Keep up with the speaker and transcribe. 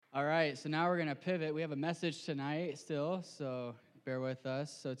All right, so now we're going to pivot. We have a message tonight still, so bear with us.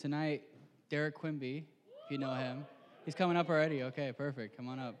 So tonight, Derek Quimby, if you know him, he's coming up already. Okay, perfect. Come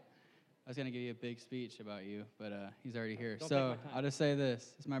on up. I was going to give you a big speech about you, but he's already here. Don't So take my time. I'll just say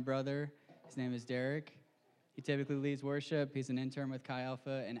this. It's my brother. His name is Derek. He typically leads worship. He's an intern with Chi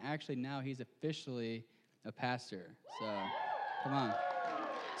Alpha, and actually now he's officially a pastor. So come on.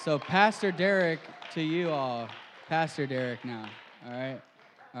 So Pastor Derek to you all. Pastor Derek now, all right?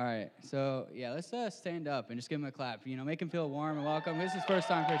 All right, so yeah, let's stand up and just give him a clap. You know, make him feel warm and welcome. This is first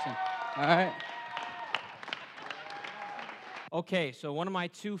time preaching. All right. Okay, so one of my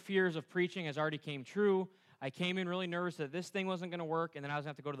two fears of preaching has already came true. I came in really nervous that this thing wasn't going to work, and then I was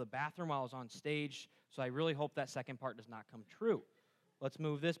going to have to go to the bathroom while I was on stage, so I really hope that second part does not come true. Let's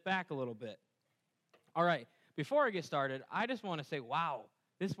move this back a little bit. All right, before I get started, I just want to say, wow,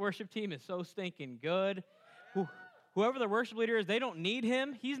 this worship team is so stinking good. Whoever the worship leader is, they don't need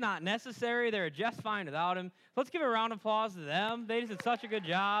him. He's not necessary. They're just fine without him. Let's give a round of applause to them. They just did such a good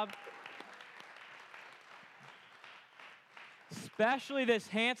job. Especially this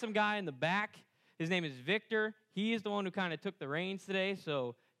handsome guy in the back. His name is Victor. He is the one who kind of took the reins today,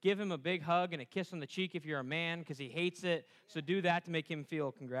 so give him a big hug and a kiss on the cheek if you're a man, because he hates it. So do that to make him feel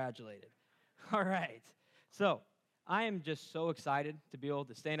congratulated. All right. So I am just so excited to be able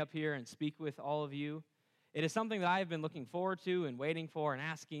to stand up here and speak with all of you. It is something that I have been looking forward to and waiting for and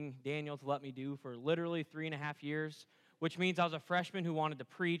asking Daniel to let me do for literally 3.5 years, which means I was a freshman who wanted to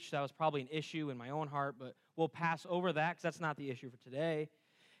preach. That was probably an issue in my own heart, but we'll pass over that because that's not the issue for today.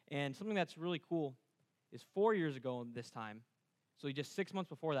 And something that's really cool is 4 years ago this time, so just 6 months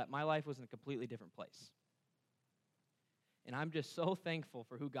before that, my life was in a completely different place. And I'm just so thankful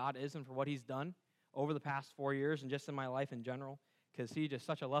for who God is and for what he's done over the past 4 years and just in my life in general, because he's just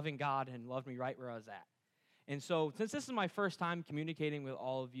such a loving God and loved me right where I was at. And so since this is my first time communicating with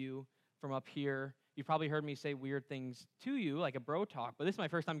all of you from up here, you've probably heard me say weird things to you, like a bro talk, but this is my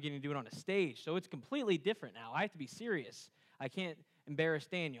first time getting to do it on a stage, so it's completely different now. I have to be serious. I can't embarrass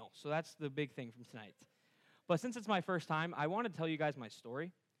Daniel, so that's the big thing from tonight. But since it's my first time, I want to tell you guys my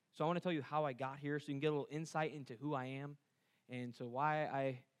story. So I want to tell you how I got here so you can get a little insight into who I am and so why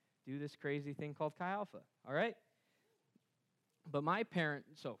I do this crazy thing called Chi Alpha, all right? But my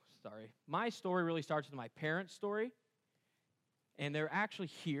story really starts with my parents' story, and they're actually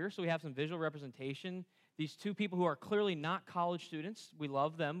here, so we have some visual representation. These two people who are clearly not college students, we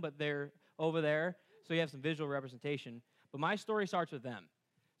love them, but they're over there, so you have some visual representation. But my story starts with them.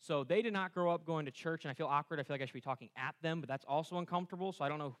 So they did not grow up going to church, and I feel awkward. I feel like I should be talking at them, but that's also uncomfortable, so I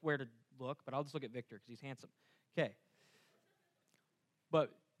don't know where to look, but I'll just look at Victor because he's handsome. Okay.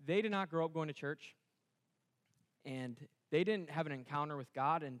 But they did not grow up going to church, and they didn't have an encounter with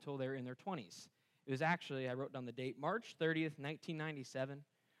God until they were in their 20s. It was actually, I wrote down the date, March 30th, 1997,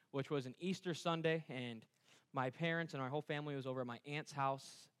 which was an Easter Sunday, and my parents and our whole family was over at my aunt's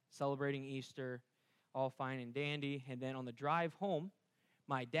house celebrating Easter, all fine and dandy. And then on the drive home,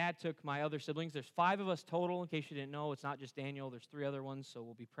 my dad took my other siblings. There's 5 of us total, in case you didn't know. It's not just Daniel. There's 3 other ones, so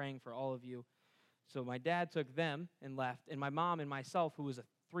we'll be praying for all of you. So my dad took them and left, and my mom and myself, who was a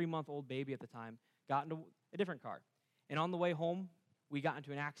 3-month-old baby at the time, got into a different car. And on the way home, we got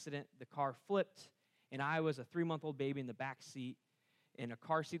into an accident. The car flipped, and I was a 3-month-old baby in the back seat in a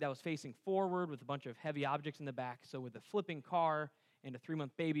car seat that was facing forward with a bunch of heavy objects in the back. So with a flipping car and a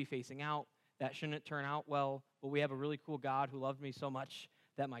 3-month baby facing out, that shouldn't turn out well. But we have a really cool God who loved me so much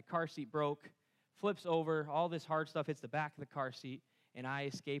that my car seat broke, flips over, all this hard stuff hits the back of the car seat, and I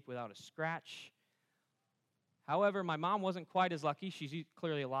escape without a scratch. However, my mom wasn't quite as lucky. She's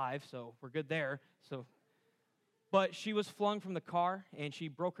clearly alive, so we're good there. But she was flung from the car, and she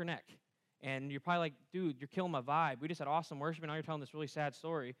broke her neck. And you're probably like, dude, you're killing my vibe. We just had awesome worship, and now you're telling this really sad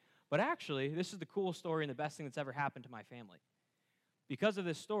story. But actually, this is the coolest story and the best thing that's ever happened to my family. Because of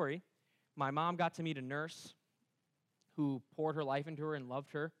this story, my mom got to meet a nurse who poured her life into her and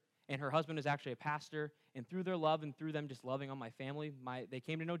loved her, and her husband is actually a pastor. And through their love and through them just loving on my family, they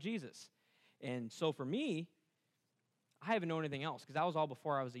came to know Jesus. And so for me, I haven't known anything else because that was all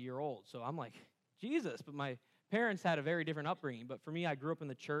before I was a year old. So I'm like, Jesus. But my parents had a very different upbringing. But for me, I grew up in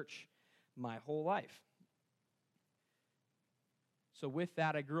the church my whole life. So with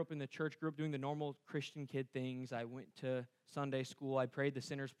that, I grew up in the church, grew up doing the normal Christian kid things. I went to Sunday school. I prayed the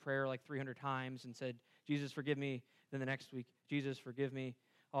sinner's prayer like 300 times and said, Jesus, forgive me. Then the next week, Jesus, forgive me,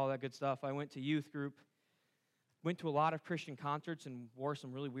 all that good stuff. I went to youth group, went to a lot of Christian concerts and wore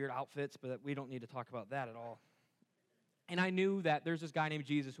some really weird outfits, but we don't need to talk about that at all. And I knew that there's this guy named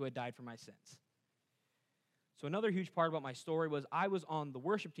Jesus who had died for my sins. So another huge part about my story was I was on the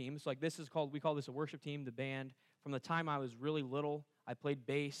worship team. So like we call this a worship team, the band. From the time I was really little, I played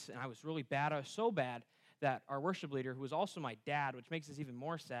bass, and I was really bad. I was so bad that our worship leader, who was also my dad, which makes this even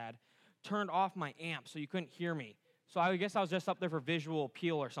more sad, turned off my amp so you couldn't hear me. So I guess I was just up there for visual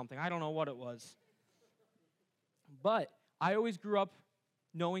appeal or something. I don't know what it was. But I always grew up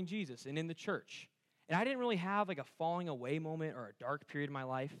knowing Jesus and in the church. And I didn't really have like a falling away moment or a dark period in my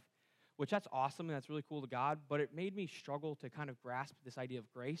life, which that's awesome and that's really cool to God, but it made me struggle to kind of grasp this idea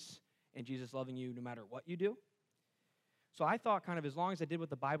of grace and Jesus loving you no matter what you do. So I thought kind of as long as I did what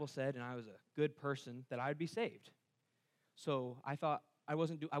the Bible said and I was a good person, that I would be saved. So I thought I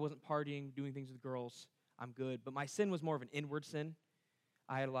wasn't partying, doing things with girls. I'm good. But my sin was more of an inward sin.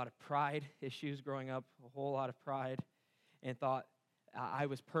 I had a lot of pride issues growing up, a whole lot of pride, and thought I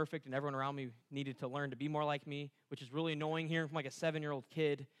was perfect and everyone around me needed to learn to be more like me, which is really annoying hearing from like a 7-year-old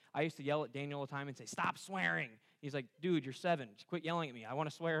kid. I used to yell at Daniel all the time and say, "Stop swearing." He's like, "Dude, you're 7. Just quit yelling at me. I want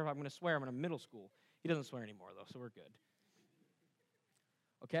to swear. I'm going to swear. I'm in middle school." He doesn't swear anymore, though, so we're good.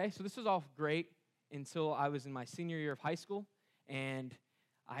 Okay, so this was all great until I was in my senior year of high school, and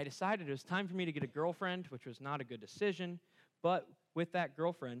I decided it was time for me to get a girlfriend, which was not a good decision. But with that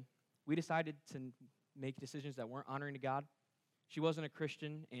girlfriend, we decided to make decisions that weren't honoring to God. She wasn't a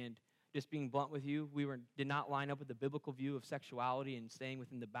Christian, and just being blunt with you, did not line up with the biblical view of sexuality and staying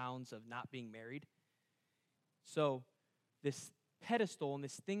within the bounds of not being married. So this pedestal and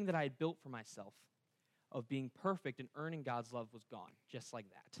this thing that I had built for myself of being perfect and earning God's love was gone, just like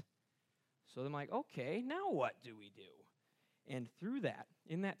that. So I'm like, okay, now what do we do? And through that,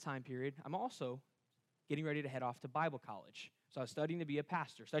 in that time period, I'm also getting ready to head off to Bible college. So I was studying to be a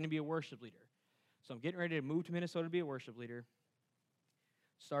pastor, studying to be a worship leader. So I'm getting ready to move to Minnesota to be a worship leader.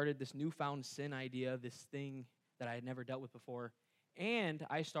 Started this newfound sin idea, this thing that I had never dealt with before. And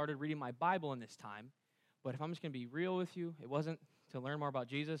I started reading my Bible in this time. But if I'm just going to be real with you, it wasn't to learn more about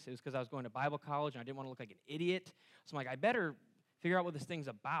Jesus. It was because I was going to Bible college and I didn't want to look like an idiot. So I'm like, I better figure out what this thing's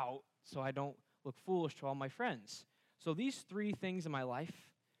about so I don't look foolish to all my friends. So these 3 things in my life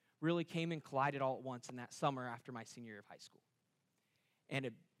really came and collided all at once in that summer after my senior year of high school. And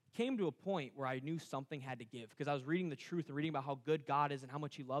it came to a point where I knew something had to give because I was reading the truth and reading about how good God is and how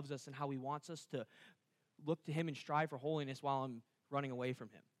much he loves us and how he wants us to look to him and strive for holiness while I'm running away from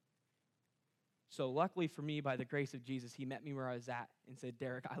him. So luckily for me, by the grace of Jesus, he met me where I was at and said,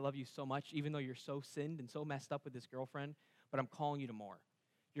 "Derek, I love you so much, even though you're so sinned and so messed up with this girlfriend, but I'm calling you to more.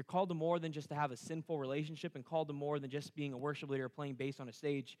 You're called to more than just to have a sinful relationship and called to more than just being a worship leader or playing bass on a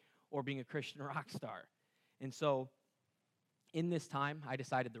stage or being a Christian rock star." And so in this time, I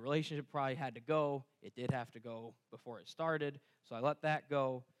decided the relationship probably had to go. It did have to go before it started, so I let that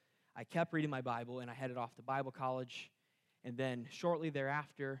go. I kept reading my Bible, and I headed off to Bible college. And then shortly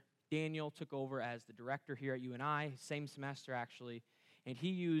thereafter, Daniel took over as the director here at UNI, same semester actually, and he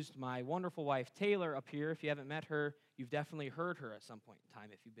used my wonderful wife, Taylor, up here. If you haven't met her, you've definitely heard her at some point in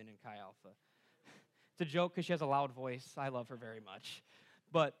time if you've been in Chi Alpha. It's a joke because she has a loud voice. I love her very much.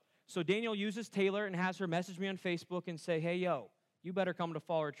 But so Daniel uses Taylor and has her message me on Facebook and say, "Hey, yo, you better come to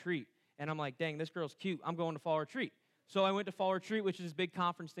Fall Retreat." And I'm like, dang, this girl's cute. I'm going to Fall Retreat. So I went to Fall Retreat, which is this big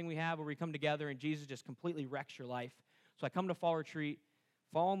conference thing we have where we come together and Jesus just completely wrecks your life. So I come to Fall Retreat,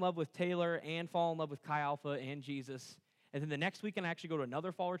 fall in love with Taylor and fall in love with Chi Alpha and Jesus. And then the next weekend, I actually go to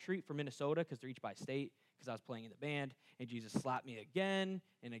another Fall Retreat for Minnesota because they're each by state because I was playing in the band. And Jesus slapped me again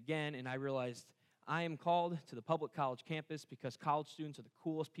and again. And I realized I am called to the public college campus because college students are the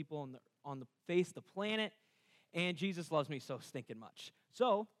coolest people on the face of the planet. And Jesus loves me so stinking much.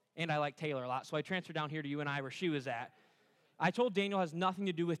 So, and I like Taylor a lot. So I transferred down here to UNI where she was at. I told Daniel it has nothing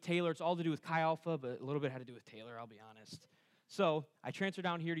to do with Taylor. It's all to do with Chi Alpha, but a little bit had to do with Taylor, I'll be honest. So I transferred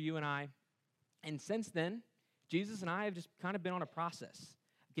down here to UNI. And since then, Jesus and I have just kind of been on a process,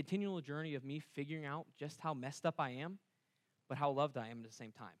 a continual journey of me figuring out just how messed up I am, but how loved I am at the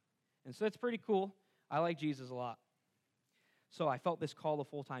same time. And so it's pretty cool. I like Jesus a lot. So I felt this call to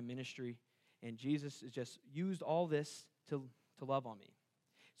full-time ministry, and Jesus has just used all this to love on me.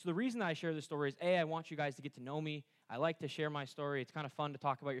 So the reason that I share this story is, A, I want you guys to get to know me. I like to share my story. It's kind of fun to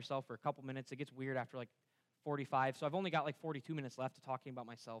talk about yourself for a couple minutes. It gets weird after like 45, so I've only got like 42 minutes left of talking about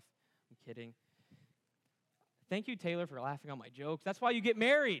myself. I'm kidding. Thank you, Taylor, for laughing at my jokes. That's why you get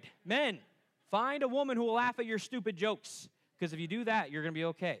married. Men, find a woman who will laugh at your stupid jokes, because if you do that, you're going to be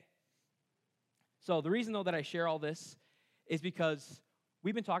okay. So the reason, though, that I share all this is because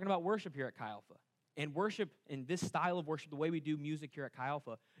we've been talking about worship here at Chi Alpha. And worship, and this style of worship, the way we do music here at Chi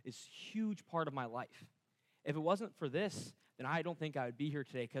Alpha, is a huge part of my life. If it wasn't for this, then I don't think I would be here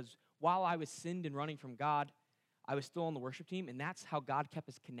today, because while I was sinned and running from God, I was still on the worship team, and that's how God kept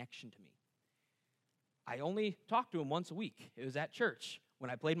his connection to me. I only talked to him once a week. It was at church when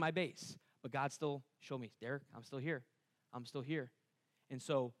I played my bass. But God still showed me, Derek, I'm still here. I'm still here. And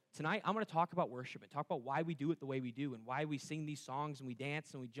so tonight, I'm going to talk about worship and talk about why we do it the way we do and why we sing these songs and we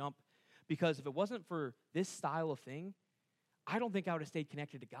dance and we jump. Because if it wasn't for this style of thing, I don't think I would have stayed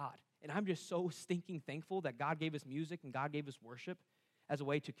connected to God. And I'm just so stinking thankful that God gave us music and God gave us worship as a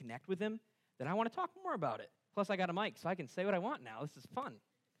way to connect with him that I want to talk more about it. Plus, I got a mic, so I can say what I want now. This is fun.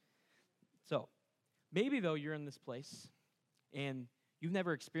 So maybe, though, you're in this place and you've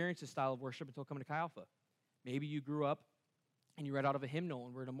never experienced this style of worship until coming to Chi Alpha. Maybe you grew up and you read out of a hymnal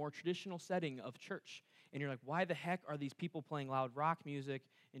and we're in a more traditional setting of church. And you're like, why the heck are these people playing loud rock music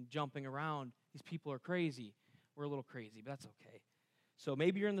and jumping around? These people are crazy. We're a little crazy, but that's okay. So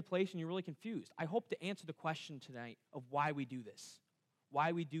maybe you're in the place and you're really confused. I hope to answer the question tonight of why we do this,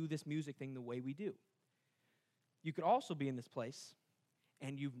 why we do this music thing the way we do. You could also be in this place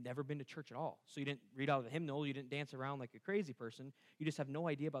and you've never been to church at all. So you didn't read out of the hymnal, you didn't dance around like a crazy person. You just have no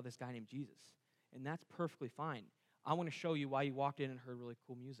idea about this guy named Jesus. And that's perfectly fine. I want to show you why you walked in and heard really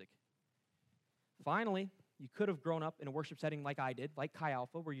cool music. Finally, you could have grown up in a worship setting like I did, like Chi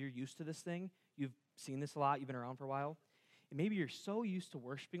Alpha, where you're used to this thing. You've seen this a lot. You've been around for a while. And maybe you're so used to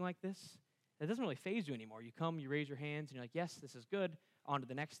worshiping like this that it doesn't really faze you anymore. You come, you raise your hands, and you're like, yes, this is good. On to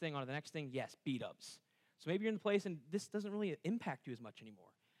the next thing, on to the next thing. Yes, beat-ups. So maybe you're in the place and this doesn't really impact you as much anymore.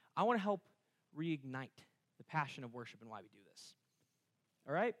 I want to help reignite the passion of worship and why we do this.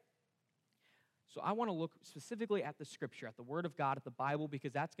 All right? So I want to look specifically at the Scripture, at the Word of God, at the Bible,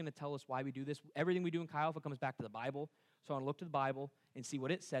 because that's going to tell us why we do this. Everything we do in Chi Alpha comes back to the Bible. So I want to look to the Bible and see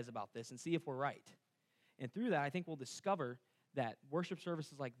what it says about this and see if we're right. And through that, I think we'll discover that worship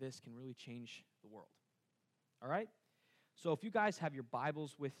services like this can really change the world. All right? So if you guys have your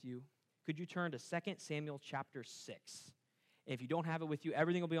Bibles with you, could you turn to 2 Samuel chapter 6? And if you don't have it with you,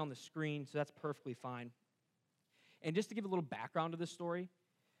 everything will be on the screen, so that's perfectly fine. And just to give a little background to this story,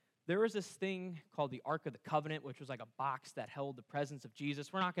 there was this thing called the Ark of the Covenant, which was like a box that held the presence of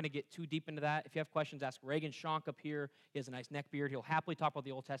Jesus. We're not going to get too deep into that. If you have questions, ask Reagan Schonk up here. He has a nice neck beard. He'll happily talk about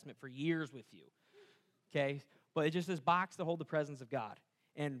the Old Testament for years with you. Okay? But it's just this box to hold the presence of God.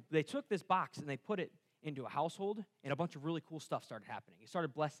 And they took this box and they put it into a household, and a bunch of really cool stuff started happening. He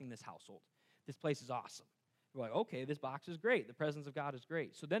started blessing this household. This place is awesome. We're like, okay, this box is great. The presence of God is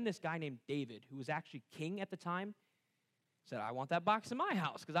great. So then this guy named David, who was actually king at the time, said, I want that box in my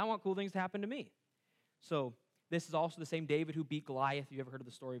house because I want cool things to happen to me. So this is also the same David who beat Goliath. You ever heard of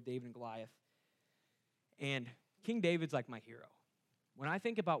the story of David and Goliath? And King David's like my hero. When I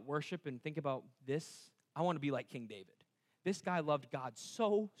think about worship and think about this, I want to be like King David. This guy loved God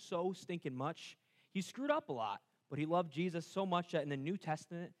so stinking much. He screwed up a lot, but he loved Jesus so much that in the New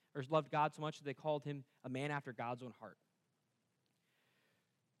Testament, or loved God so much that they called him a man after God's own heart.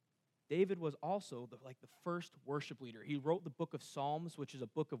 David was also the first worship leader. He wrote the book of Psalms, which is a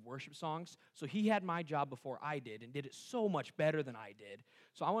book of worship songs. So he had my job before I did and did it so much better than I did.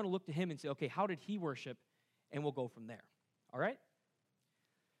 So I want to look to him and say, okay, how did he worship? And we'll go from there. All right?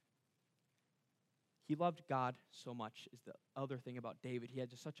 He loved God so much is the other thing about David. He had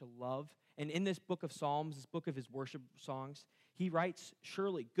just such a love. And in this book of Psalms, this book of his worship songs, he writes,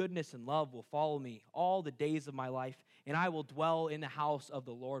 surely goodness and love will follow me all the days of my life, and I will dwell in the house of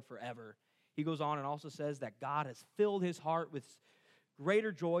the Lord forever. He goes on and also says that God has filled his heart with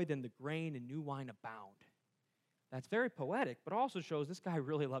greater joy than the grain and new wine abound. That's very poetic, but also shows this guy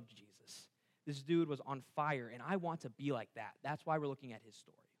really loved Jesus. This dude was on fire, and I want to be like that. That's why we're looking at his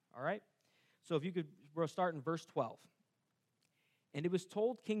story, all right? So if you could, we'll start in verse 12. And it was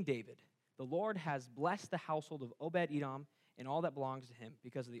told King David, the Lord has blessed the household of Obed-Edom and all that belongs to him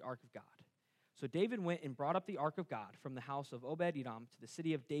because of the ark of God. So David went and brought up the ark of God from the house of Obed-Edom to the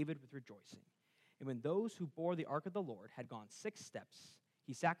city of David with rejoicing. And when those who bore the ark of the Lord had gone 6 steps,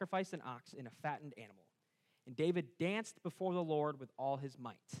 he sacrificed an ox and a fattened animal. And David danced before the Lord with all his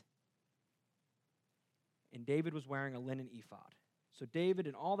might. And David was wearing a linen ephod. So David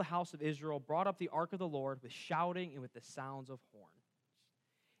and all the house of Israel brought up the ark of the Lord with shouting and with the sounds of horns.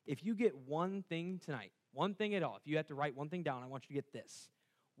 If you get one thing tonight, one thing at all, if you have to write one thing down, I want you to get this.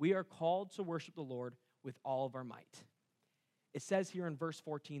 We are called to worship the Lord with all of our might. It says here in verse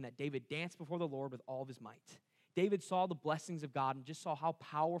 14 that David danced before the Lord with all of his might. David saw the blessings of God and just saw how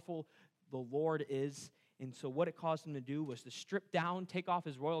powerful the Lord is. And so what it caused him to do was to strip down, take off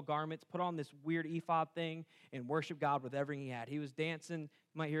his royal garments, put on this weird ephod thing, and worship God with everything he had. He was dancing.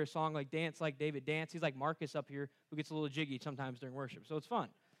 You might hear a song like Dance Like David Dance. He's like Marcus up here who gets a little jiggy sometimes during worship. So it's fun.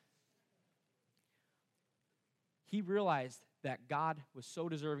 He realized that God was so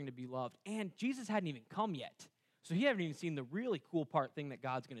deserving to be loved, and Jesus hadn't even come yet. So he hadn't even seen the really cool thing that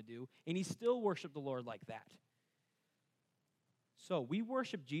God's going to do, and he still worshiped the Lord like that. So we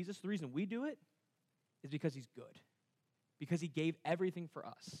worship Jesus. The reason we do it is because he's good, because he gave everything for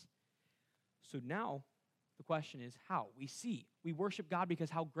us. So now the question is how? We worship God because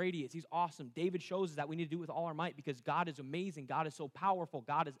how great he is. He's awesome. David shows us that we need to do it with all our might because God is amazing. God is so powerful.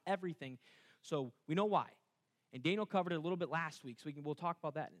 God is everything. So we know why. And Daniel covered it a little bit last week, so we'll talk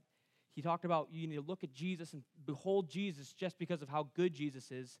about that. He talked about you need to look at Jesus and behold Jesus just because of how good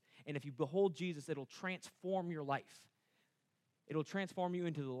Jesus is. And if you behold Jesus, it'll transform your life. It'll transform you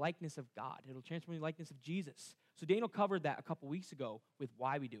into the likeness of God. It'll transform the likeness of Jesus. So Daniel covered that a couple weeks ago with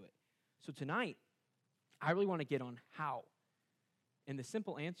why we do it. So tonight, I really want to get on how. And the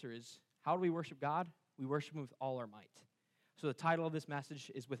simple answer is, how do we worship God? We worship him with all our might. So the title of this message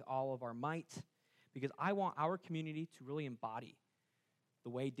is With All of Our Might, because I want our community to really embody the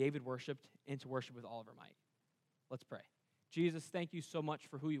way David worshiped and to worship with all of our might. Let's pray. Jesus, thank you so much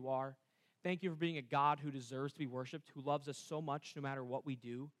for who you are. Thank you for being a God who deserves to be worshiped, who loves us so much no matter what we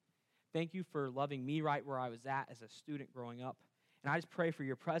do. Thank you for loving me right where I was at as a student growing up. And I just pray for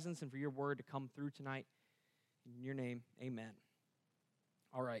your presence and for your word to come through tonight. In your name, amen.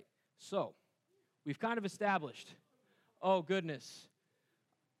 All right, so we've kind of established, oh goodness.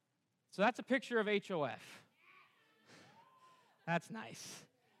 So that's a picture of HOF. That's nice.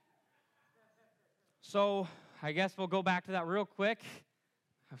 So I guess we'll go back to that real quick.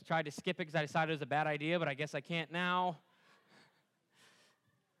 I've tried to skip it because I decided it was a bad idea, but I guess I can't now.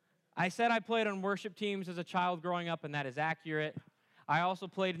 I said I played on worship teams as a child growing up, and that is accurate. I also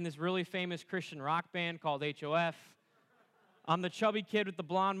played in this really famous Christian rock band called HOF. I'm the chubby kid with the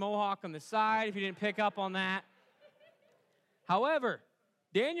blonde mohawk on the side, if you didn't pick up on that. However,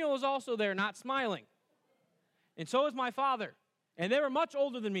 Daniel was also there, not smiling. And so is my father. And they were much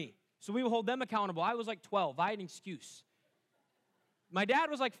older than me, so we would hold them accountable. I was like 12. I had an excuse. My dad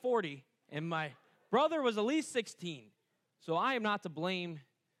was like 40, and my brother was at least 16. So I am not to blame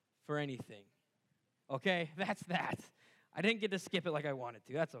for anything. Okay, that's that. I didn't get to skip it like I wanted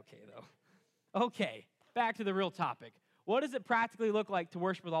to. That's okay, though. Okay, back to the real topic. What does it practically look like to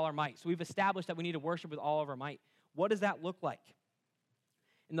worship with all our might? So we've established that we need to worship with all of our might. What does that look like?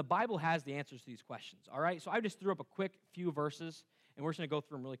 And the Bible has the answers to these questions, all right? So I just threw up a quick few verses, and we're just going to go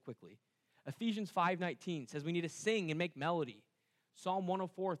through them really quickly. Ephesians 5:19 says we need to sing and make melody. Psalm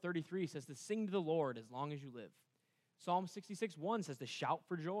 104:33 says to sing to the Lord as long as you live. Psalm 66:1 says to shout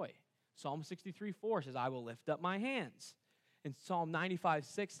for joy. Psalm 63:4 says I will lift up my hands. And Psalm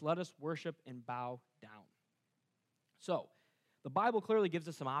 95:6, let us worship and bow down. So the Bible clearly gives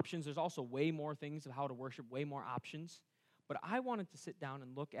us some options. There's also way more things of how to worship, way more options. But I wanted to sit down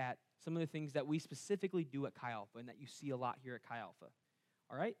and look at some of the things that we specifically do at Chi Alpha and that you see a lot here at Chi Alpha.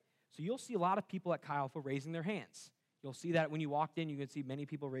 All right? So you'll see a lot of people at Chi Alpha raising their hands. You'll see that when you walked in, you can see many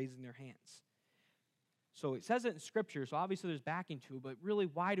people raising their hands. So it says it in Scripture, so obviously there's backing to it, but really,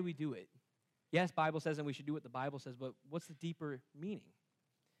 why do we do it? Yes, Bible says that we should do what the Bible says, but what's the deeper meaning?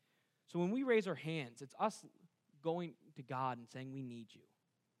 So when we raise our hands, it's us going to God and saying we need you,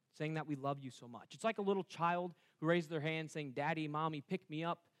 saying that we love you so much. It's like a little child who raises their hand saying, Daddy, Mommy, pick me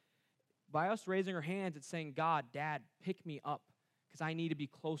up. By us raising our hands, it's saying, God, Dad, pick me up because I need to be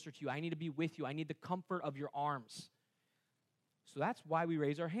closer to you. I need to be with you. I need the comfort of your arms. So that's why we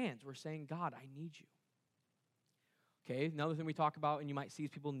raise our hands. We're saying, God, I need you. Okay, another thing we talk about, and you might see, is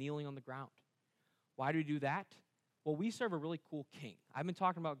people kneeling on the ground. Why do we do that? Well, we serve a really cool king. I've been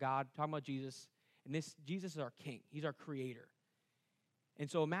talking about God, talking about Jesus, and Jesus is our king. He's our creator. And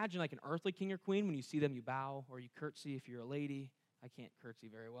so imagine like an earthly king or queen. When you see them, you bow or you curtsy if you're a lady. I can't curtsy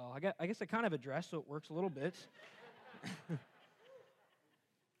very well. I guess I kind of have a dress, so it works a little bit.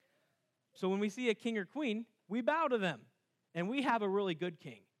 So when we see a king or queen, we bow to them. And we have a really good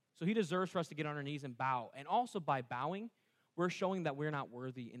king. So he deserves for us to get on our knees and bow. And also by bowing, we're showing that we're not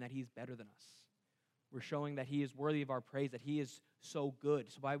worthy and that he's better than us. We're showing that he is worthy of our praise, that he is so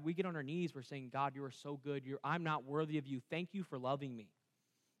good. So by we get on our knees, we're saying, God, you are so good. I'm not worthy of you. Thank you for loving me.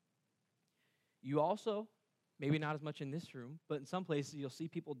 You also, maybe not as much in this room, but in some places you'll see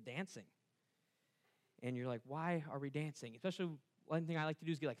people dancing. And you're like, why are we dancing? Especially one thing I like to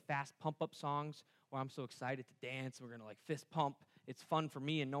do is get like fast pump-up songs where I'm so excited to dance. We're going to like fist pump. It's fun for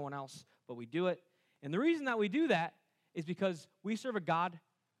me and no one else, but we do it. And the reason that we do that is because we serve a God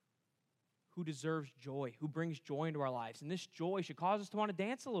who deserves joy, who brings joy into our lives. And this joy should cause us to want to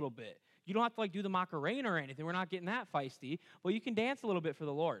dance a little bit. You don't have to like do the Macarena or anything. We're not getting that feisty. But you can dance a little bit for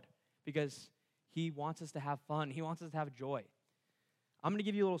the Lord because he wants us to have fun. He wants us to have joy. I'm going to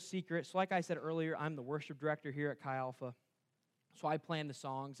give you a little secret. So like I said earlier, I'm the worship director here at Chi Alpha. So I plan the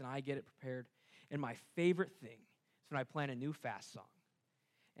songs and I get it prepared. And my favorite thing is when I plan a new fast song.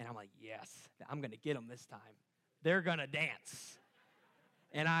 And I'm like, yes, I'm going to get them this time. They're going to dance.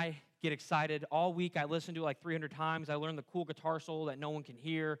 And I get excited. All week I listen to it like 300 times. I learn the cool guitar solo that no one can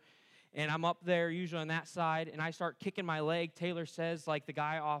hear. And I'm up there usually on that side, and I start kicking my leg. Taylor says, like the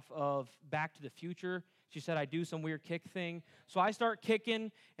guy off of Back to the Future. She said I do some weird kick thing. So I start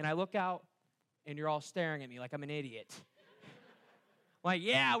kicking, and I look out, and you're all staring at me like I'm an idiot. Like,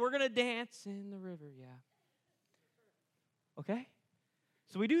 yeah, we're going to dance in the river, yeah. Okay?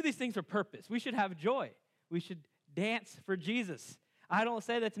 So we do these things for purpose. We should have joy. We should dance for Jesus. I don't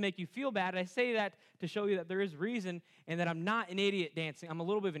say that to make you feel bad. I say that to show you that there is reason and that I'm not an idiot dancing. I'm a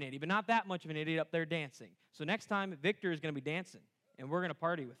little bit of an idiot, but not that much of an idiot up there dancing. So next time, Victor is going to be dancing, and we're going to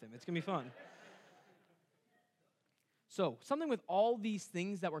party with him. It's going to be fun. So something with all these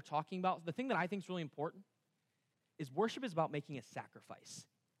things that we're talking about, the thing that I think is really important is worship is about making a sacrifice.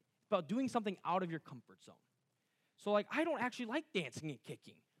 It's about doing something out of your comfort zone. So, like, I don't actually like dancing and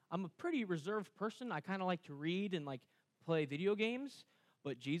kicking. I'm a pretty reserved person. I kind of like to read and, like, play video games,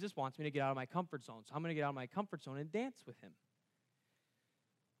 but Jesus wants me to get out of my comfort zone. So I'm going to get out of my comfort zone and dance with him.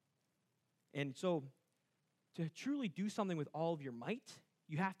 And so to truly do something with all of your might,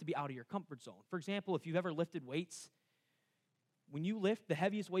 you have to be out of your comfort zone. For example, if you've ever lifted weights, when you lift the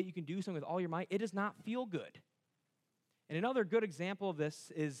heaviest weight you can do something with all your might, it does not feel good. And another good example of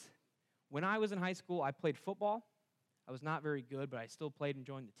this is when I was in high school, I played football. I was not very good, but I still played and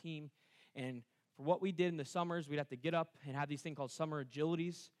joined the team. And for what we did in the summers, we'd have to get up and have these things called summer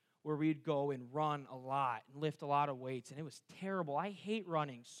agilities, where we'd go and run a lot and lift a lot of weights. And it was terrible. I hate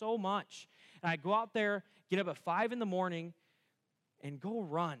running so much. And I'd go out there, get up at 5 in the morning, and go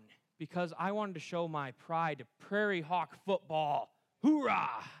run because I wanted to show my pride to Prairie Hawk football.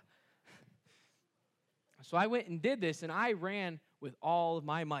 Hoorah! So I went and did this, and I ran with all of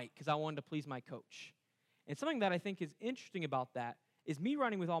my might because I wanted to please my coach. And something that I think is interesting about that is me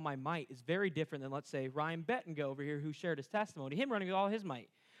running with all my might is very different than, let's say, Ryan Bettingo over here who shared his testimony. Him running with all his might.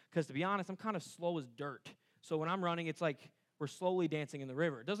 Because to be honest, I'm kind of slow as dirt. So when I'm running, it's like we're slowly dancing in the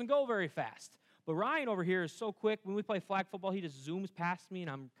river. It doesn't go very fast. But Ryan over here is so quick. When we play flag football, he just zooms past me,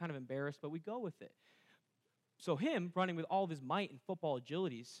 and I'm kind of embarrassed, but we go with it. So him running with all of his might and football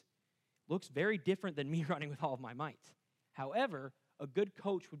agilities looks very different than me running with all of my might. However, a good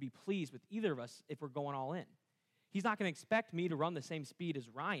coach would be pleased with either of us if we're going all in. He's not going to expect me to run the same speed as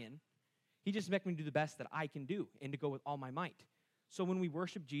Ryan. He just expects me to do the best that I can do and to go with all my might. So when we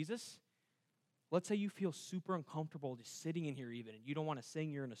worship Jesus, let's say you feel super uncomfortable just sitting in here even, and you don't want to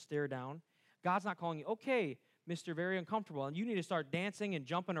sing, you're in a stare down. God's not calling you, okay, Mr. Very Uncomfortable, and you need to start dancing and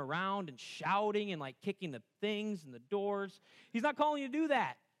jumping around and shouting and like kicking the things and the doors. He's not calling you to do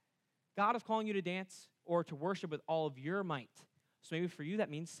that. God is calling you to dance or to worship with all of your might. So maybe for you that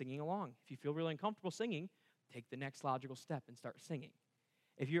means singing along. If you feel really uncomfortable singing, take the next logical step and start singing.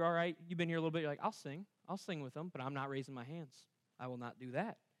 If you're all right, you've been here a little bit, you're like, I'll sing with them, but I'm not raising my hands. I will not do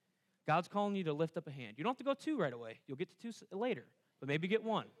that. God's calling you to lift up a hand. You don't have to go 2 right away. You'll get to 2 later, but maybe get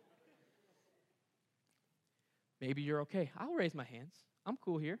 1. Maybe you're okay. I'll raise my hands. I'm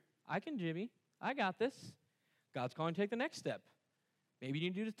cool here. I can jimmy. I got this. God's calling you to take the next step. Maybe you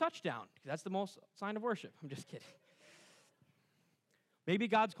need to do the touchdown, because that's the most sign of worship. I'm just kidding. Maybe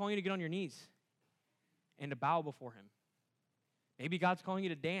God's calling you to get on your knees and to bow before him. Maybe God's calling you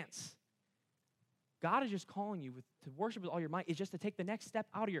to dance. God is just calling you to worship with all your might. It's just to take the next step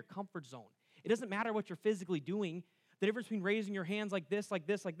out of your comfort zone. It doesn't matter what you're physically doing. The difference between raising your hands like this, like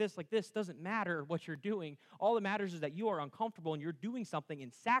this, like this, like this doesn't matter what you're doing. All that matters is that you are uncomfortable and you're doing something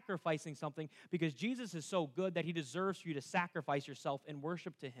and sacrificing something because Jesus is so good that he deserves for you to sacrifice yourself and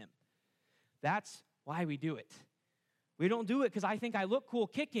worship to him. That's why we do it. We don't do it because I think I look cool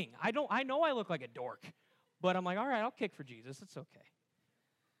kicking. I know I look like a dork, but I'm like, all right, I'll kick for Jesus. It's okay.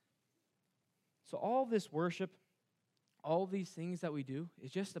 So all this worship, all these things that we do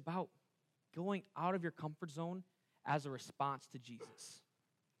is just about going out of your comfort zone as a response to Jesus.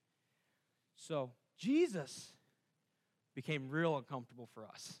 So Jesus became real uncomfortable for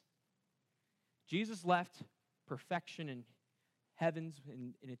us. Jesus left perfection in heavens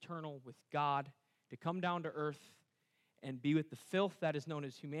and eternal with God to come down to earth and be with the filth that is known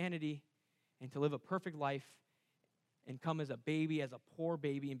as humanity and to live a perfect life and come as a baby, as a poor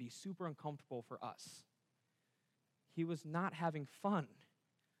baby, and be super uncomfortable for us. He was not having fun,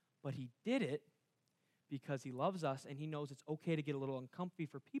 but he did it because he loves us and he knows it's okay to get a little uncomfy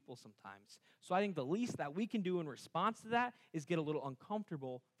for people sometimes. So I think the least that we can do in response to that is get a little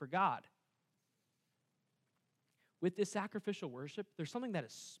uncomfortable for God. With this sacrificial worship, there's something that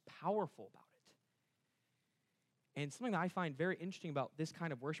is powerful about it. And something that I find very interesting about this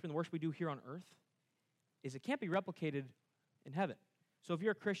kind of worship and the worship we do here on earth is it can't be replicated in heaven. So if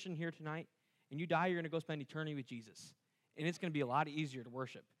you're a Christian here tonight and you die, you're going to go spend eternity with Jesus. and it's going to be a lot easier to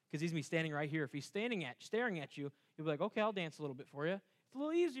worship because he's going to be standing right here. If he's staring at you, you'll be like, okay, I'll dance a little bit for you. It's a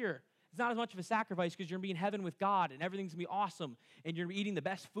little easier. It's not as much of a sacrifice because you're going to be in heaven with God, and everything's going to be awesome, and you're going to be eating the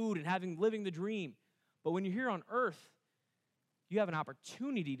best food and living the dream. But when you're here on earth, you have an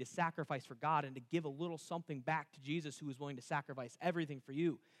opportunity to sacrifice for God and to give a little something back to Jesus, who is willing to sacrifice everything for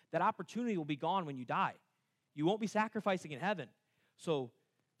you. That opportunity will be gone when you die. You won't be sacrificing in heaven. So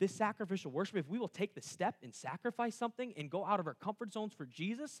this sacrificial worship, if we will take the step and sacrifice something and go out of our comfort zones for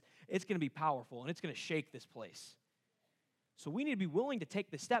Jesus, it's going to be powerful, and it's going to shake this place. So we need to be willing to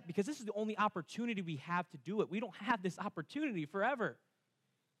take the step because this is the only opportunity we have to do it. We don't have this opportunity forever.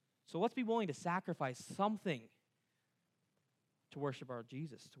 So let's be willing to sacrifice something to worship our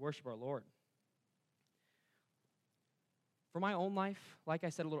Jesus, to worship our Lord. For my own life, like I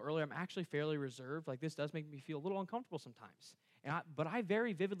said a little earlier, I'm actually fairly reserved. Like, this does make me feel a little uncomfortable sometimes. But I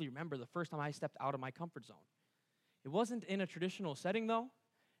very vividly remember the first time I stepped out of my comfort zone. It wasn't in a traditional setting, though.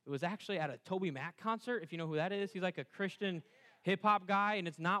 It was actually at a Toby Mac concert, if you know who that is. He's like a Christian hip-hop guy, and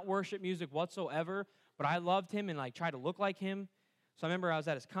it's not worship music whatsoever, but I loved him and, like, tried to look like him. So I remember I was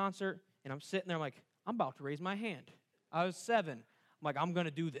at his concert, and I'm sitting there, I'm like, I'm about to raise my hand. I was 7. I'm like, I'm going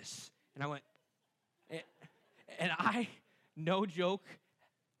to do this. And I went, and I, no joke,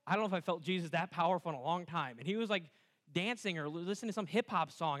 I don't know if I felt Jesus that powerful in a long time. And he was, like, dancing or listening to some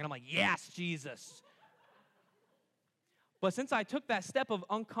hip-hop song, and I'm like, yes, Jesus. But since I took that step of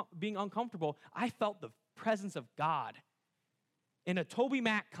being uncomfortable, I felt the presence of God in a Toby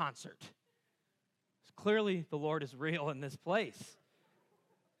Mac concert. Clearly, the Lord is real in this place.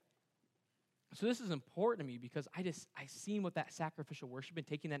 So this is important to me because I seen what that sacrificial worship and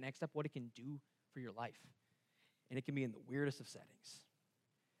taking that next step, what it can do for your life. And it can be in the weirdest of settings.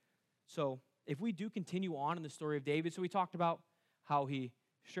 So if we do continue on in the story of David, so we talked about how he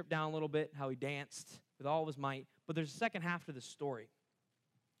stripped down a little bit, how he danced with all of his might, but there's a second half to the story.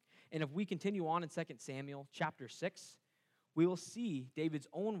 And if we continue on in 2 Samuel chapter 6, we will see David's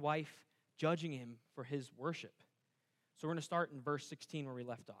own wife judging him for his worship. So we're going to start in verse 16 where we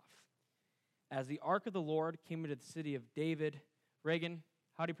left off. As the ark of the Lord came into the city of David, Reagan,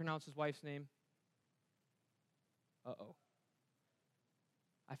 how do you pronounce his wife's name? Uh-oh.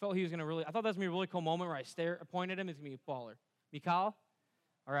 I thought that was going to be a really cool moment where I pointed at him. It's going to be a baller. Michal?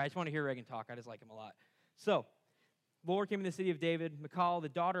 All right, I just want to hear Reagan talk. I just like him a lot. So, the Lord came in the city of David. Michal, the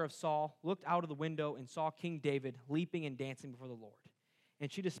daughter of Saul, looked out of the window and saw King David leaping and dancing before the Lord.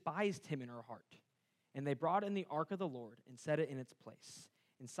 And she despised him in her heart. And they brought in the ark of the Lord and set it in its place,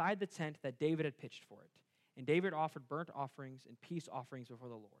 inside the tent that David had pitched for it. And David offered burnt offerings and peace offerings before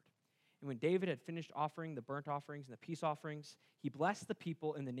the Lord. And when David had finished offering the burnt offerings and the peace offerings, he blessed the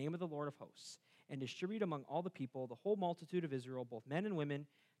people in the name of the Lord of hosts, and distributed among all the people, the whole multitude of Israel, both men and women,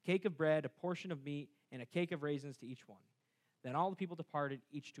 a cake of bread, a portion of meat, and a cake of raisins to each one. Then all the people departed,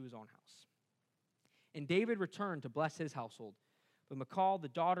 each to his own house. And David returned to bless his household. But Michal, the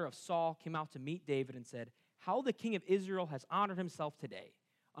daughter of Saul, came out to meet David and said, "How the king of Israel has honored himself today,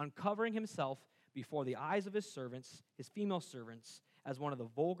 uncovering himself before the eyes of his servants, his female servants, as one of the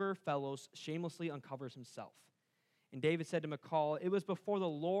vulgar fellows shamelessly uncovers himself." And David said to Michal, "It was before the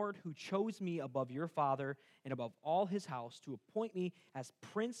Lord who chose me above your father and above all his house to appoint me as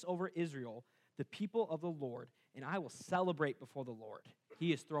prince over Israel, the people of the Lord, and I will celebrate before the Lord."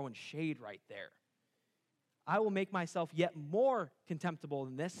 He is throwing shade right there. "I will make myself yet more contemptible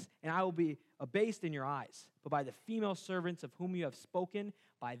than this, and I will be abased in your eyes. But by the female servants of whom you have spoken,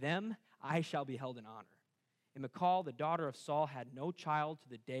 by them I shall be held in honor." And Michal, the daughter of Saul, had no child to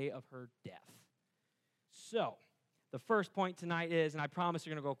the day of her death. So, the first point tonight is, and I promise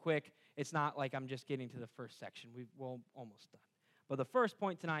you're going to go quick, it's not like I'm just getting to the first section. We're almost done. But the first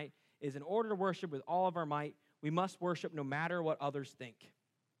point tonight is, in order to worship with all of our might, we must worship no matter what others think.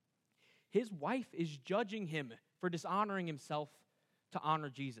 His wife is judging him for dishonoring himself to honor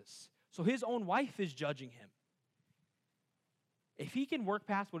Jesus. So his own wife is judging him. If he can work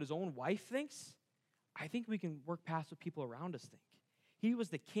past what his own wife thinks, I think we can work past what people around us think. He was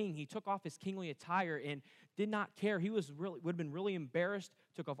the king. He took off his kingly attire and did not care. He would have been really embarrassed,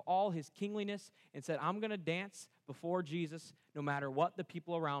 took off all his kingliness, and said, "I'm going to dance before Jesus no matter what the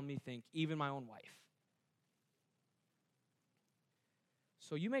people around me think, even my own wife."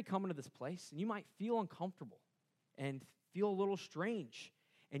 So you may come into this place, and you might feel uncomfortable and feel a little strange.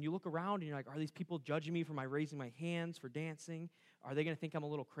 And you look around, and you're like, are these people judging me for my raising my hands, for dancing? Are they going to think I'm a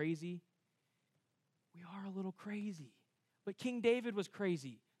little crazy? We are a little crazy. But King David was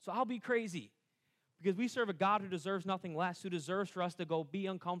crazy, so I'll be crazy. Because we serve a God who deserves nothing less, who deserves for us to go be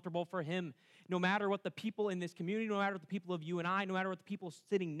uncomfortable for him. No matter what the people in this community, no matter what the people of you and I, no matter what the people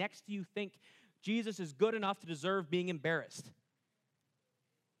sitting next to you think, Jesus is good enough to deserve being embarrassed.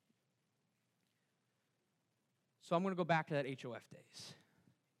 So I'm going to go back to that HOF days.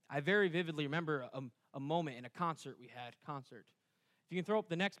 I very vividly remember a moment in a concert we had. If you can throw up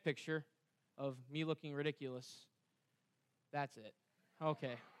the next picture of me looking ridiculous. That's it.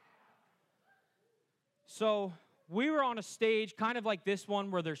 Okay. So we were on a stage kind of like this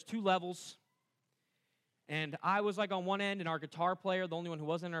one where there's 2 levels. And I was like on one end, and our guitar player, the only one who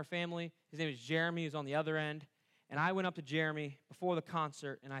wasn't in our family, his name is Jeremy, was on the other end. And I went up to Jeremy before the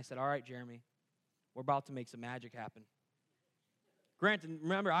concert, and I said, all right, Jeremy, we're about to make some magic happen. Granted,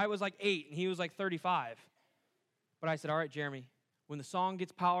 remember, I was like 8, and he was like 35. But I said, all right, Jeremy, when the song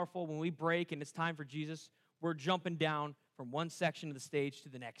gets powerful, when we break and it's time for Jesus, we're jumping down from one section of the stage to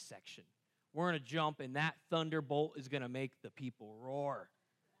the next section. We're going to jump, and that thunderbolt is going to make the people roar.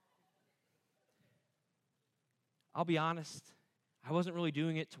 I'll be honest, I wasn't really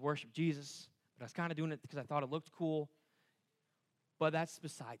doing it to worship Jesus, but I was kind of doing it because I thought it looked cool. But that's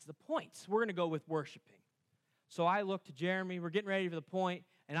besides the point. We're going to go with worshiping. So I looked to Jeremy, we're getting ready for the point,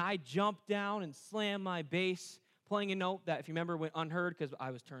 and I jumped down and slammed my bass, playing a note that, if you remember, went unheard because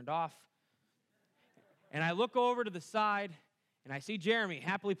I was turned off. And I look over to the side, and I see Jeremy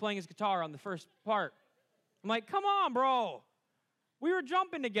happily playing his guitar on the first part. I'm like, come on, bro. We were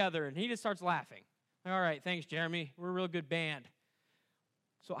jumping together, and he just starts laughing. All right, thanks, Jeremy. We're a real good band.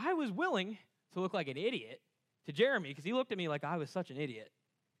 So I was willing to look like an idiot to Jeremy because he looked at me like I was such an idiot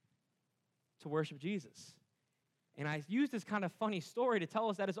to worship Jesus. And I used this kind of funny story to tell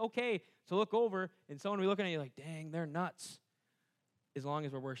us that it's okay to look over and someone will be looking at you like, dang, they're nuts, as long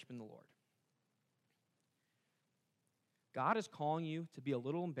as we're worshiping the Lord. God is calling you to be a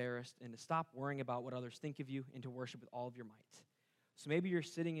little embarrassed and to stop worrying about what others think of you and to worship with all of your might. So maybe you're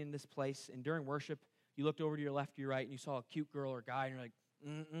sitting in this place, and during worship, you looked over to your left or your right, and you saw a cute girl or guy, and you're like,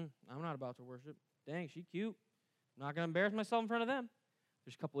 I'm not about to worship. Dang, she cute. I'm not going to embarrass myself in front of them.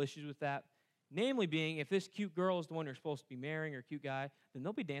 There's a couple issues with that. Namely being, if this cute girl is the one you're supposed to be marrying, or cute guy, then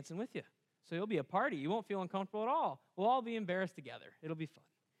they'll be dancing with you. So it'll be a party. You won't feel uncomfortable at all. We'll all be embarrassed together. It'll be fun.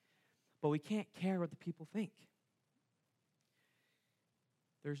 But we can't care what the people think.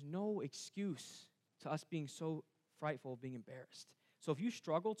 There's no excuse to us being so frightful of being embarrassed. So if you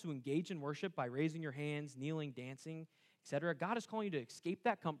struggle to engage in worship by raising your hands, kneeling, dancing, etc., God is calling you to escape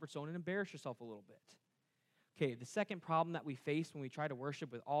that comfort zone and embarrass yourself a little bit. Okay, the second problem that we face when we try to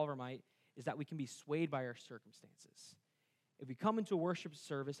worship with all of our might is that we can be swayed by our circumstances. If we come into a worship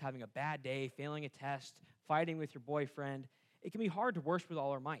service having a bad day, failing a test, fighting with your boyfriend, it can be hard to worship with all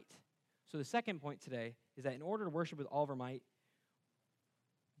our might. So the second point today is that in order to worship with all of our might,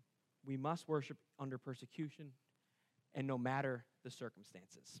 we must worship under persecution and no matter the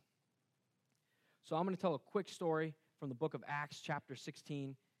circumstances. So I'm going to tell a quick story from the book of Acts, chapter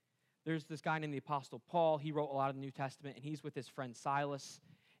 16. There's this guy named the Apostle Paul. He wrote a lot of the New Testament, and he's with his friend Silas,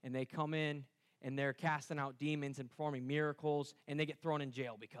 and they come in, and they're casting out demons and performing miracles, and they get thrown in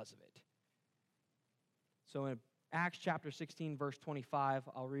jail because of it. So in Acts chapter 16, verse 25,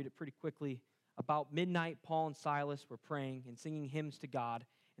 I'll read it pretty quickly. About midnight, Paul and Silas were praying and singing hymns to God,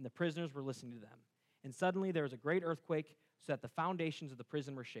 and the prisoners were listening to them. And suddenly there was a great earthquake, so that the foundations of the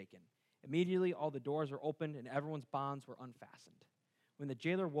prison were shaken. Immediately all the doors were opened, and everyone's bonds were unfastened. When the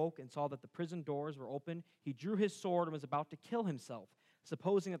jailer woke and saw that the prison doors were open, he drew his sword and was about to kill himself,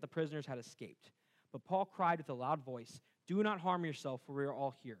 supposing that the prisoners had escaped. But Paul cried with a loud voice, "Do not harm yourself, for we are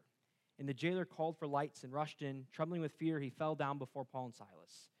all here." And the jailer called for lights and rushed in. Trembling with fear, he fell down before Paul and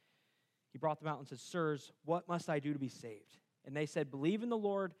Silas. He brought them out and said, "Sirs, what must I do to be saved?" And they said, "Believe in the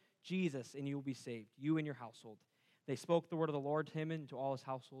Lord Jesus, and you will be saved, you and your household." They spoke the word of the Lord to him and to all his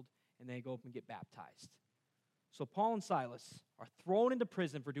household, and they go up and get baptized. So Paul and Silas are thrown into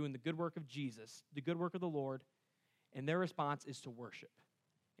prison for doing the good work of Jesus, the good work of the Lord, and their response is to worship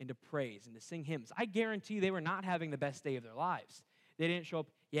and to praise and to sing hymns. I guarantee they were not having the best day of their lives. They didn't show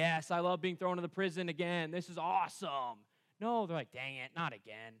up, "Yes, I love being thrown into the prison again. This is awesome." No, they're like, "Dang it, not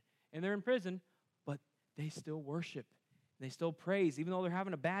again." And they're in prison, but they still worship. They still praise, even though they're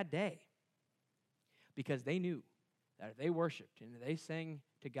having a bad day. Because they knew that if they worshiped and they sang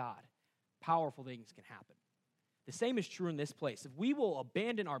to God, powerful things can happen. The same is true in this place. If we will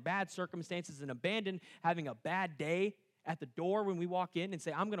abandon our bad circumstances and abandon having a bad day at the door when we walk in and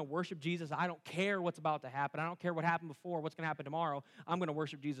say, "I'm going to worship Jesus. I don't care what's about to happen. I don't care what happened before, what's going to happen tomorrow. I'm going to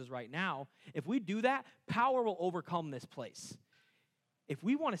worship Jesus right now." If we do that, power will overcome this place. If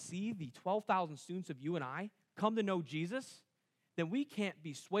we want to see the 12,000 students of you and I come to know Jesus, then we can't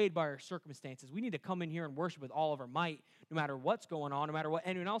be swayed by our circumstances. We need to come in here and worship with all of our might, no matter what's going on, no matter what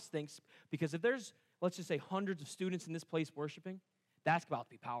anyone else thinks. Because if there's, let's just say, hundreds of students in this place worshiping, that's about to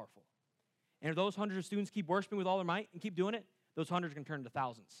be powerful. And if those hundreds of students keep worshiping with all their might and keep doing it, those hundreds are going to turn into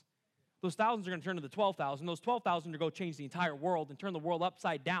thousands. Those thousands are going to turn into the 12,000. Those 12,000 are going to go change the entire world and turn the world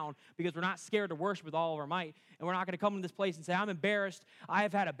upside down because we're not scared to worship with all of our might. And we're not going to come into this place and say, I'm embarrassed. I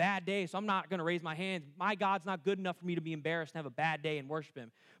have had a bad day, so I'm not going to raise my hands. My God's not good enough for me to be embarrassed and have a bad day and worship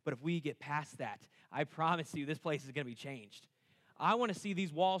him. But if we get past that, I promise you this place is going to be changed. I want to see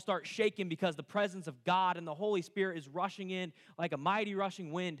these walls start shaking because the presence of God and the Holy Spirit is rushing in like a mighty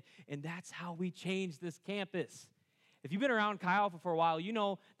rushing wind. And that's how we change this campus. If you've been around Chi Alpha for a while, you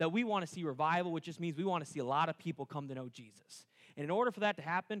know that we want to see revival, which just means we want to see a lot of people come to know Jesus. And in order for that to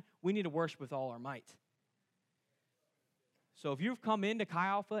happen, we need to worship with all our might. So if you've come into Chi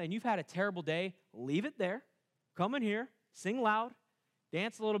Alpha and you've had a terrible day, leave it there. Come in here, sing loud,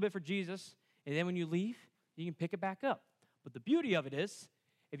 dance a little bit for Jesus, and then when you leave, you can pick it back up. But the beauty of it is,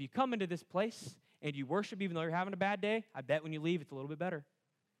 if you come into this place and you worship even though you're having a bad day, I bet when you leave, it's a little bit better.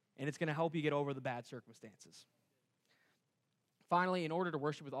 And it's going to help you get over the bad circumstances. Finally, in order to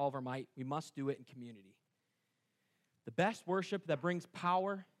worship with all of our might, we must do it in community. The best worship that brings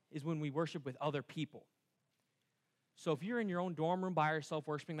power is when we worship with other people. So if you're in your own dorm room by yourself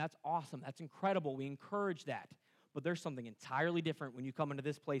worshiping, that's awesome. That's incredible. We encourage that. But there's something entirely different when you come into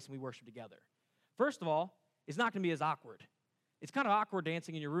this place and we worship together. First of all, it's not going to be as awkward. It's kind of awkward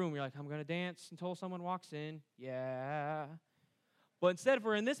dancing in your room. You're like, I'm going to dance until someone walks in. Yeah. But instead, if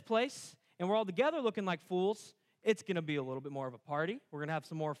we're in this place and we're all together looking like fools, it's going to be a little bit more of a party. We're going to have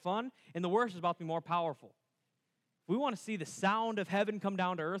some more fun, and the worship is about to be more powerful. If we want to see the sound of heaven come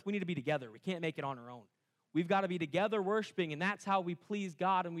down to earth, we need to be together. We can't make it on our own. We've got to be together worshiping, and that's how we please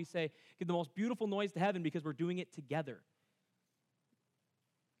God, and we say, give the most beautiful noise to heaven because we're doing it together.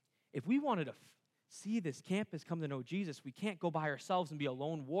 If we wanted to see this campus come to know Jesus, we can't go by ourselves and be a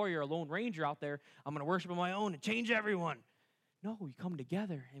lone warrior, a lone ranger out there. I'm going to worship on my own and change everyone. No, we come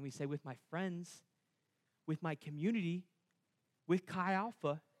together, and we say, with my friends, with my community, with Chi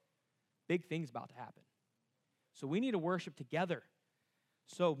Alpha, big things about to happen. So we need to worship together.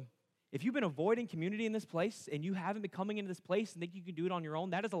 So if you've been avoiding community in this place and you haven't been coming into this place and think you can do it on your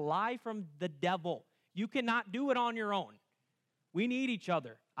own, that is a lie from the devil. You cannot do it on your own. We need each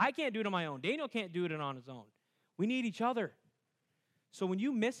other. I can't do it on my own. Daniel can't do it on his own. We need each other. So when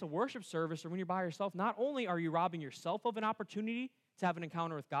you miss a worship service or when you're by yourself, not only are you robbing yourself of an opportunity to have an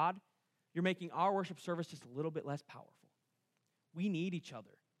encounter with God, you're making our worship service just a little bit less powerful. We need each other.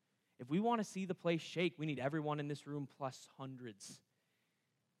 If we want to see the place shake, we need everyone in this room plus hundreds.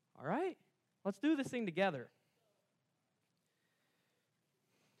 All right? Let's do this thing together.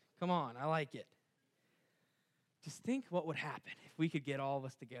 Come on, I like it. Just think what would happen if we could get all of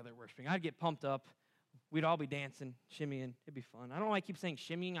us together worshiping. I'd get pumped up. We'd all be dancing, shimmying. It'd be fun. I don't know why I keep saying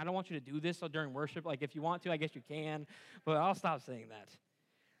shimmying. I don't want you to do this during worship. Like, if you want to, I guess you can. But I'll stop saying that.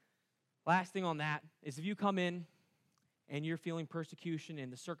 Last thing on that is if you come in and you're feeling persecution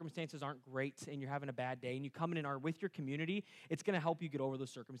and the circumstances aren't great and you're having a bad day and you come in and are with your community, it's going to help you get over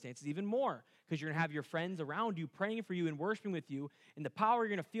those circumstances even more because you're going to have your friends around you praying for you and worshiping with you, and the power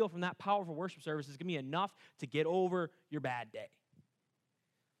you're going to feel from that powerful worship service is going to be enough to get over your bad day.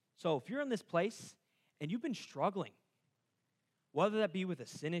 So if you're in this place and you've been struggling, whether that be with a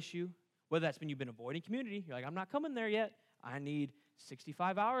sin issue, whether that's when you've been avoiding community, you're like, I'm not coming there yet. I need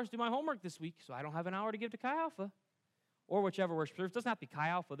 65 hours to do my homework this week, so I don't have an hour to give to Chi Alpha. Or whichever worship service. It doesn't have to be Chi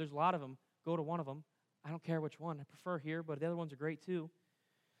Alpha. There's a lot of them. Go to one of them. I don't care which one. I prefer here, but the other ones are great too.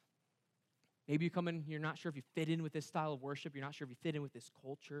 Maybe you come in, you're not sure if you fit in with this style of worship. You're not sure if you fit in with this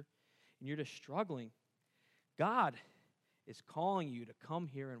culture, and you're just struggling. God is calling you to come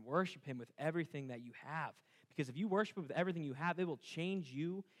here and worship him with everything that you have. Because if you worship him with everything you have, it will change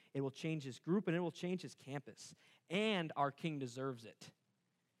you, it will change his group, and it will change his campus. And our King deserves it.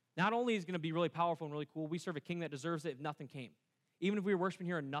 Not only is it going to be really powerful and really cool, we serve a King that deserves it if nothing came. Even if we were worshiping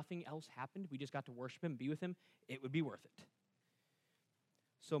here and nothing else happened, we just got to worship him, be with him, it would be worth it.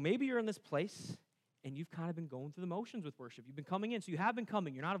 So maybe you're in this place and you've kind of been going through the motions with worship. You've been coming in, so you have been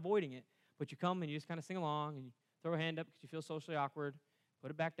coming. You're not avoiding it, but you come and you just kind of sing along and you throw a hand up because you feel socially awkward,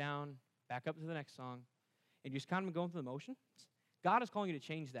 put it back down, back up to the next song, and you just kind of been going through the motions. God is calling you to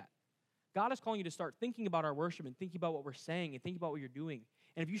change that. God is calling you to start thinking about our worship and thinking about what we're saying and thinking about what you're doing.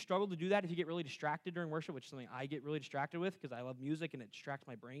 And if you struggle to do that, if you get really distracted during worship, which is something I get really distracted with because I love music and it distracts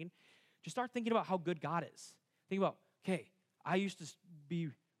my brain, just start thinking about how good God is. Think about, okay, I used to be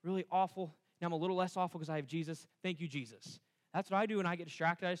really awful. Now I'm a little less awful because I have Jesus. Thank you, Jesus. That's what I do when I get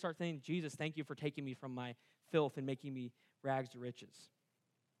distracted. I start thinking, Jesus, thank you for taking me from my filth and making me rags to riches.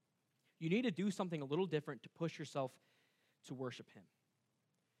 You need to do something a little different to push yourself to worship him.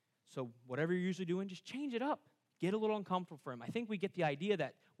 So whatever you're usually doing, just change it up. get a little uncomfortable for him. I think we get the idea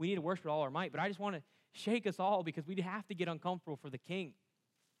that we need to worship with all our might, but I just want to shake us all because we have to get uncomfortable for the King.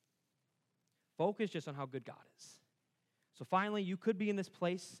 Focus just on how good God is. So finally, you could be in this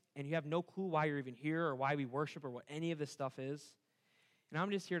place and you have no clue why you're even here or why we worship or what any of this stuff is. And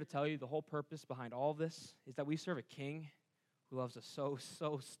I'm just here to tell you the whole purpose behind all of this is that we serve a King who loves us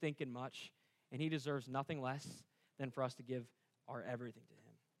so stinking much, and he deserves nothing less than for us to give our everything to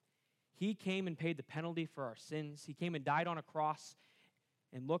him. He came and paid the penalty for our sins. He came and died on a cross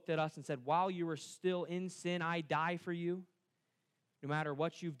and looked at us and said, while you were still in sin, I die for you. No matter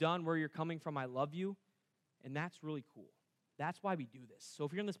what you've done, where you're coming from, I love you. And that's really cool. That's why we do this. So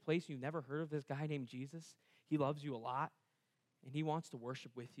if you're in this place and you've never heard of this guy named Jesus, he loves you a lot, and he wants to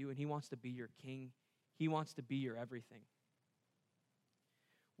worship with you, and he wants to be your King. He wants to be your everything.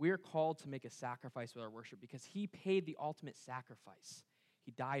 We are called to make a sacrifice with our worship because he paid the ultimate sacrifice.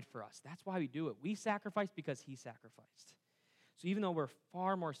 He died for us. That's why we do it. We sacrifice because he sacrificed. So even though we're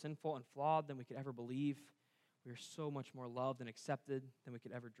far more sinful and flawed than we could ever believe, we are so much more loved and accepted than we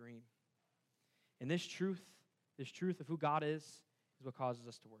could ever dream. And this truth of who God is what causes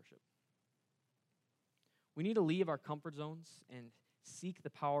us to worship. We need to leave our comfort zones and seek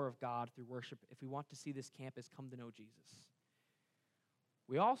the power of God through worship if we want to see this campus come to know Jesus.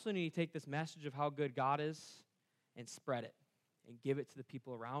 We also need to take this message of how good God is and spread it and give it to the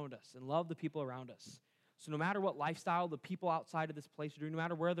people around us and love the people around us. So no matter what lifestyle the people outside of this place are doing, no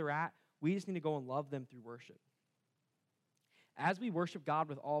matter where they're at, we just need to go and love them through worship. As we worship God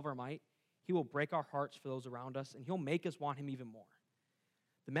with all of our might, he will break our hearts for those around us, and he'll make us want him even more.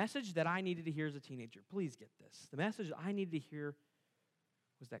 The message that I needed to hear as a teenager, please get this. The message I needed to hear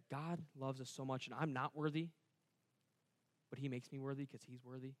was that God loves us so much, and I'm not worthy, but he makes me worthy because he's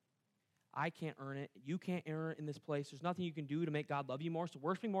worthy. I can't earn it. You can't earn it in this place. There's nothing you can do to make God love you more. So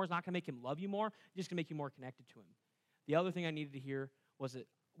worshiping more is not going to make him love you more. It's just going to make you more connected to him. The other thing I needed to hear was that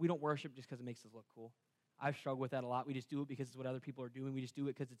we don't worship just because it makes us look cool. I've struggled with that a lot. We just do it because it's what other people are doing. We just do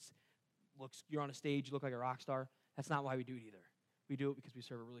it because you're on a stage, you look like a rock star. That's not why we do it either. We do it because we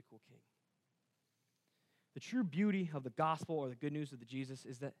serve a really cool King. The true beauty of the gospel or the good news of the Jesus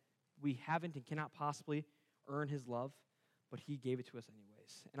is that we haven't and cannot possibly earn his love, but he gave it to us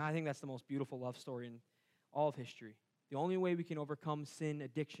anyways. And I think that's the most beautiful love story in all of history. The only way we can overcome sin,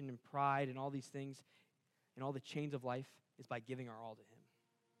 addiction, and pride and all these things and all the chains of life is by giving our all to him.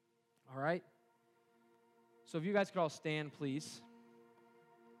 All right? So if you guys could all stand, please.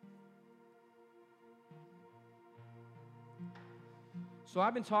 So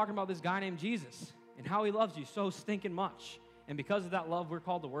I've been talking about this guy named Jesus and how he loves you so stinking much. And because of that love, we're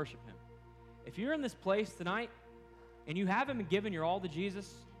called to worship him. If you're in this place tonight and you haven't been given your all to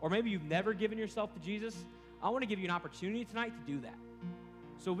Jesus, or maybe you've never given yourself to Jesus, I want to give you an opportunity tonight to do that.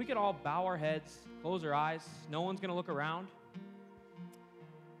 So if we could all bow our heads, close our eyes, no one's going to look around.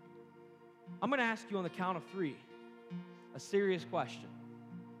 I'm going to ask you on the count of 3 a serious question.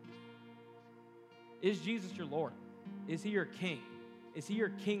 Is Jesus your Lord? Is he your King? Is he your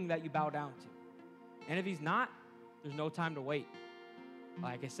King that you bow down to? And if he's not, there's no time to wait.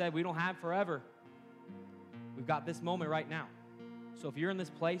 Like I said, we don't have forever. We've got this moment right now. So if you're in this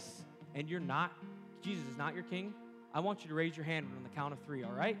place and you're not, Jesus is not your King, I want you to raise your hand on the count of 3,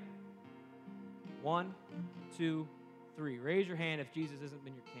 all right? 1, 2, 3. Raise your hand if Jesus hasn't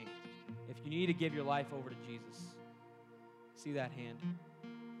been your King. If you need to give your life over to Jesus. See that hand.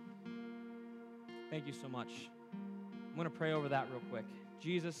 Thank you so much. I'm going to pray over that real quick.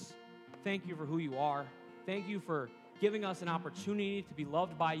 Jesus, thank you for who you are. Thank you for giving us an opportunity to be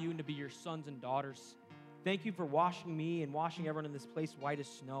loved by you and to be your sons and daughters. Thank you for washing me and washing everyone in this place white as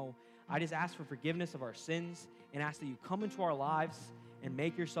snow. I just ask for forgiveness of our sins and ask that you come into our lives and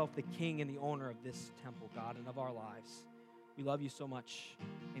make yourself the King and the owner of this temple, God, and of our lives. We love you so much.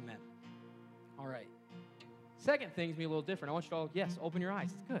 Amen. All right. Second thing's be a little different. I want you to all, yes, open your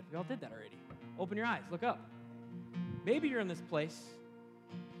eyes. It's good. We all did that already. Open your eyes. Look up. Maybe you're in this place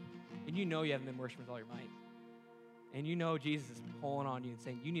and you know you haven't been worshiping with all your might. And you know Jesus is pulling on you and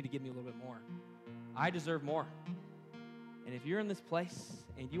saying, you need to give me a little bit more. I deserve more. And if you're in this place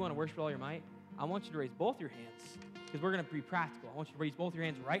and you want to worship with all your might, I want you to raise both your hands because we're going to be practical. I want you to raise both your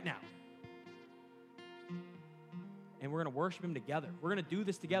hands right now. And we're going to worship him together. We're going to do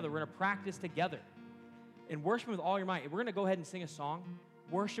this together. We're going to practice together. And worship him with all your might. We're going to go ahead and sing a song.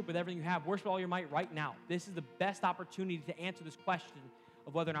 Worship with everything you have. Worship with all your might right now. This is the best opportunity to answer this question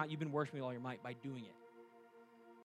of whether or not you've been worshiping with all your might by doing it.